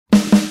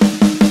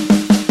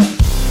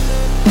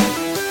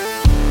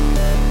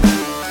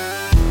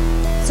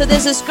So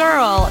there's this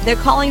girl, they're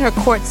calling her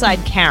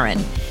Courtside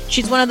Karen.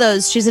 She's one of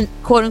those, she's a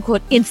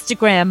quote-unquote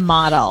Instagram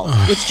model,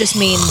 which just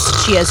means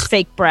she has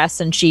fake breasts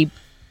and she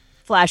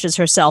flashes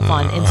herself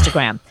on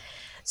Instagram.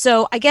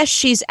 So I guess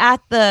she's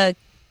at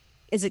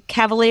is it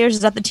Cavaliers?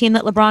 Is that the team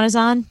that LeBron is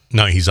on?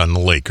 No, he's on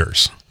the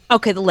Lakers.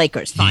 Okay, the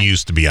Lakers, fine. He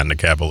used to be on the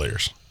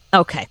Cavaliers.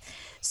 Okay.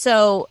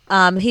 So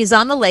he's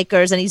on the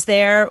Lakers and he's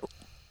there.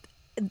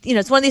 You know,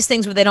 it's one of these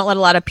things where they don't let a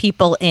lot of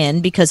people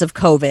in because of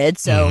COVID.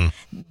 So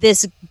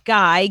this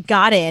guy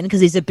got in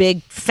because he's a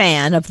big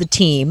fan of the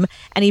team,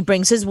 and he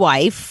brings his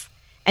wife,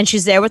 and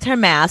she's there with her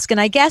mask. And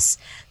I guess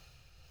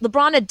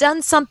LeBron had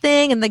done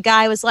something, and the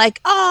guy was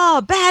like,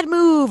 "Oh, bad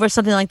move," or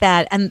something like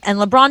that. And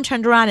LeBron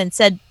turned around and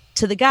said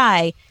to the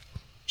guy,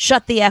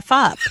 "Shut the F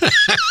up."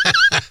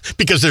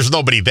 Because there's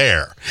nobody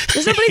there.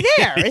 There's nobody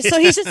there. So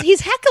he's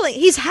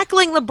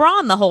heckling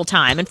LeBron the whole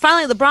time. And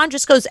finally LeBron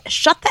just goes,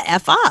 "Shut the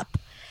F up."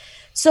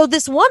 So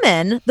this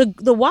woman,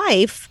 the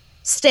wife,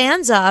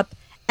 stands up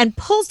and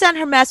pulls down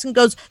her mask and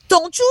goes,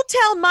 "Don't you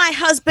tell my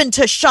husband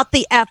to shut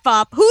the F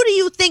up. Who do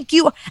you think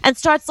you are?" And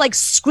starts like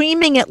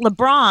screaming at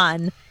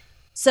LeBron.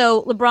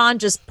 So LeBron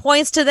just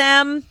points to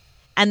them,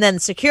 and then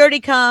security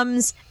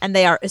comes and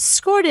they are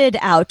escorted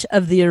out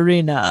of the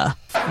arena.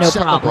 No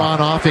Set problem. LeBron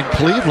off in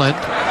Cleveland.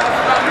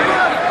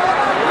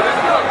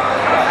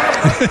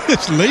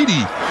 This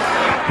lady.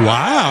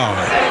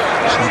 Wow.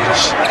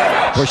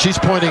 Well, she's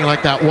pointing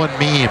like that one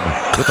meme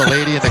with the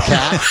lady and the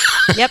cat.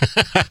 Yep.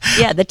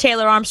 Yeah, the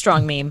Taylor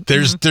Armstrong meme.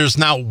 There's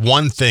not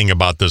one thing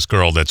about this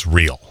girl that's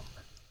real.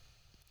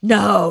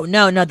 No.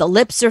 The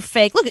lips are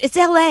fake. Look, it's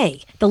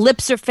L.A. The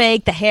lips are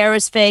fake. The hair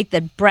is fake.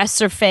 The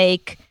breasts are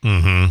fake.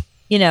 Mm-hmm.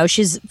 You know,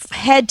 she's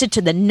head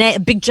to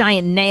the big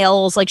giant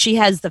nails. Like she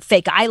has the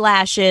fake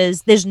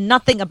eyelashes. There's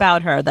nothing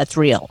about her that's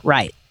real,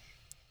 right?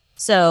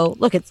 So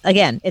look, it's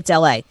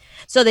L.A.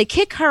 So they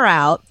kick her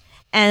out.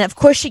 And, of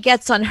course, she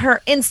gets on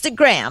her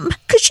Instagram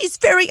because she's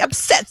very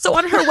upset. So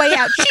on her way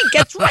out, she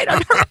gets right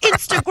on her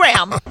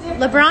Instagram.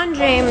 LeBron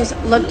James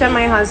looked at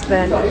my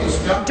husband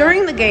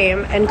during the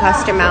game and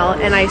cussed him out.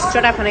 And I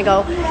stood up and I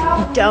go,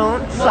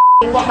 "Don't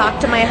f***ing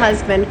talk to my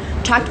husband.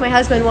 Talk to my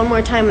husband one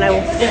more time and I will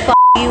f***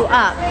 you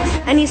up."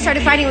 And he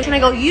started fighting with me.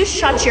 And I go, "You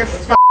shut your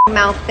f***ing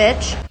mouth,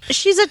 bitch."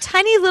 She's a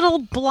tiny little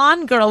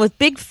blonde girl with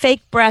big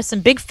fake breasts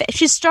and big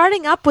she's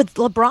starting up with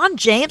LeBron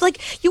James.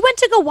 Like, you went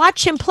to go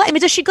watch him play. I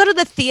mean, does she go to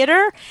the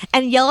theater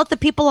and yell at the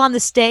people on the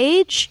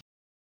stage?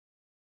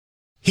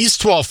 He's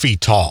 12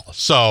 feet tall,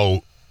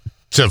 so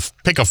to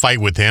pick a fight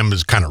with him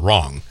is kind of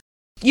wrong.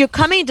 You're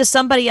coming to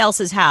somebody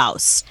else's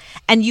house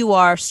and you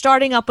are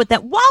starting up with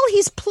them while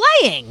he's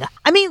playing.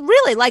 I mean,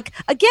 really, like,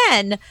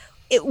 again,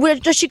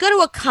 does she go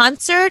to a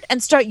concert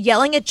and start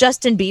yelling at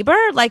Justin Bieber?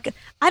 Like,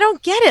 I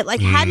don't get it. Like,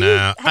 how do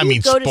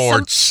you go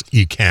sports,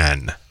 you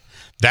can.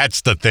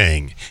 That's the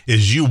thing,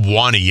 is you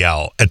want to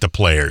yell at the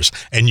players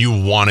and you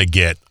want to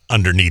get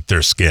underneath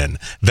their skin.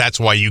 That's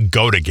why you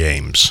go to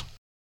games.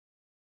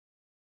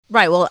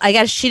 Right. Well, I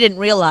guess she didn't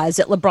realize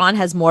that LeBron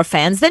has more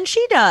fans than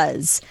she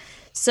does.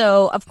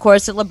 So, of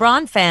course, the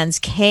LeBron fans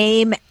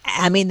came.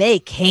 I mean, they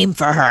came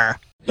for her.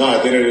 No,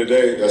 at the end of the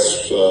day,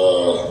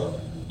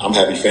 I'm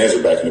happy fans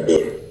are back in the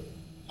building.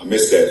 I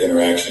miss that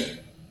interaction.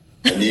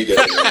 I need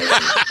that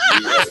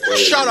interaction.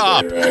 Shut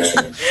up. I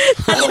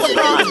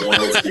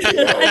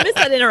miss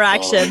that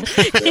interaction.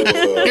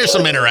 Here's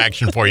some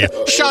interaction for you.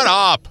 Shut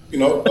up. You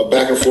know, a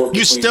back and forth.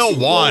 You still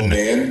won.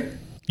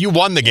 You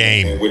won the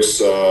game.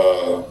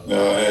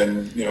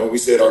 And you know, we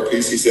said our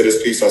piece. He said his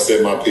piece. I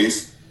said my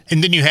piece.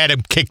 And then you had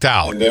him kicked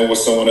out. And then when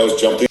someone else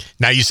jumped in.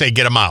 Now you say,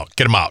 get him out.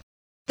 Get him out.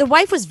 The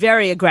wife was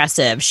very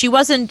aggressive. She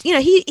wasn't, you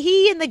know,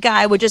 he and the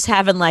guy were just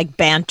having like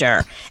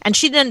banter, and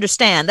she didn't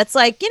understand. That's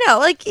like, you know,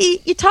 like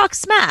you talk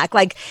smack.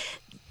 Like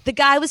the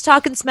guy was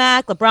talking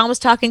smack, LeBron was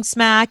talking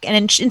smack, and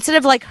instead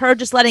of like her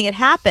just letting it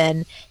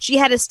happen, she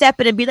had to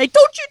step in and be like,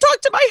 "Don't you talk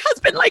to my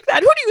husband like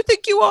that? Who do you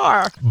think you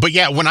are?" But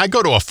yeah, when I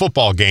go to a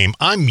football game,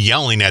 I'm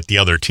yelling at the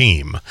other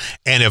team,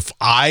 and if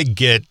I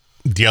get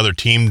the other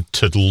team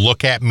to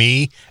look at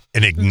me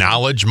and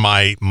acknowledge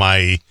my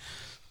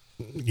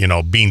you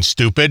know, being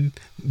stupid,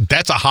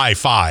 that's a high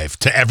five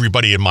to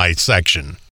everybody in my section.